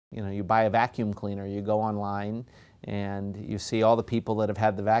You know, you buy a vacuum cleaner, you go online and you see all the people that have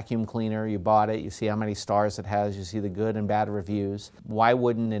had the vacuum cleaner, you bought it, you see how many stars it has, you see the good and bad reviews. Why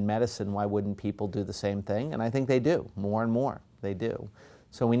wouldn't in medicine, why wouldn't people do the same thing? And I think they do, more and more, they do.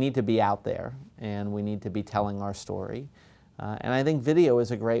 So we need to be out there and we need to be telling our story. And I think video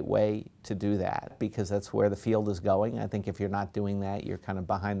is a great way to do that because that's where the field is going. I think if you're not doing that, you're kind of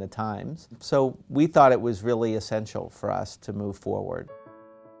behind the times. So we thought it was really essential for us to move forward.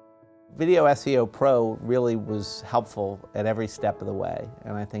 Video SEO Pro really was helpful at every step of the way,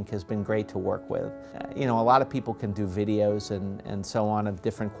 and I think has been great to work with. You know, a lot of people can do videos and so on of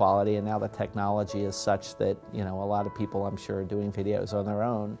different quality, and now the technology is such that, you know, a lot of people, I'm sure, are doing videos on their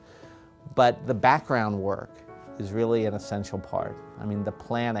own. But the background work is really an essential part. I mean, the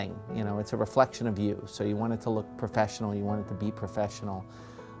planning, you know, it's a reflection of you, so you want it to look professional, you want it to be professional.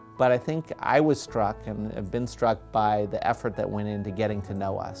 But I think I was struck and have been struck by the effort that went into getting to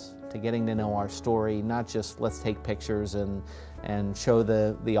know us, to getting to know our story, not just let's take pictures and show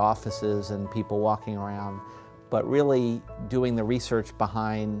the offices and people walking around, but really doing the research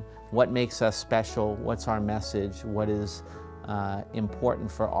behind what makes us special, what's our message, what is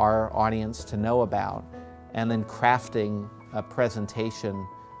important for our audience to know about, and then crafting a presentation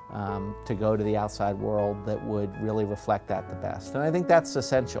to go to the outside world that would really reflect that the best. And I think that's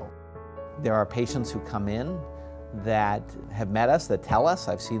essential. There are patients who come in that have met us, that tell us,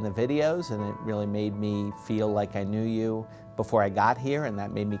 I've seen the videos and it really made me feel like I knew you before I got here, and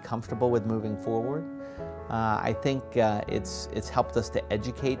that made me comfortable with moving forward. I think it's helped us to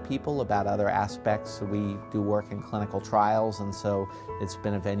educate people about other aspects. We do work in clinical trials, and so it's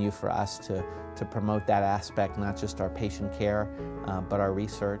been a venue for us to promote that aspect, not just our patient care, but our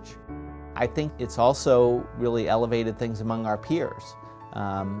research. I think it's also really elevated things among our peers.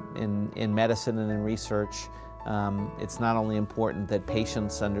 In medicine and in research, it's not only important that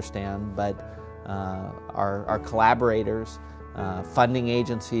patients understand, but our collaborators, funding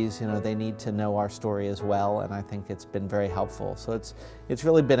agencies, you know, they need to know our story as well, and I think it's been very helpful. So it's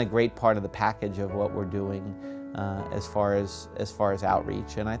really been a great part of the package of what we're doing as far as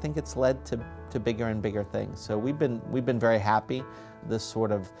outreach, and I think it's led to bigger and bigger things. So we've been very happy. This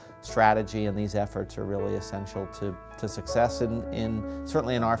sort of strategy and these efforts are really essential to success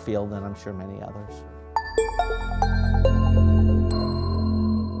certainly in our field, and I'm sure many others.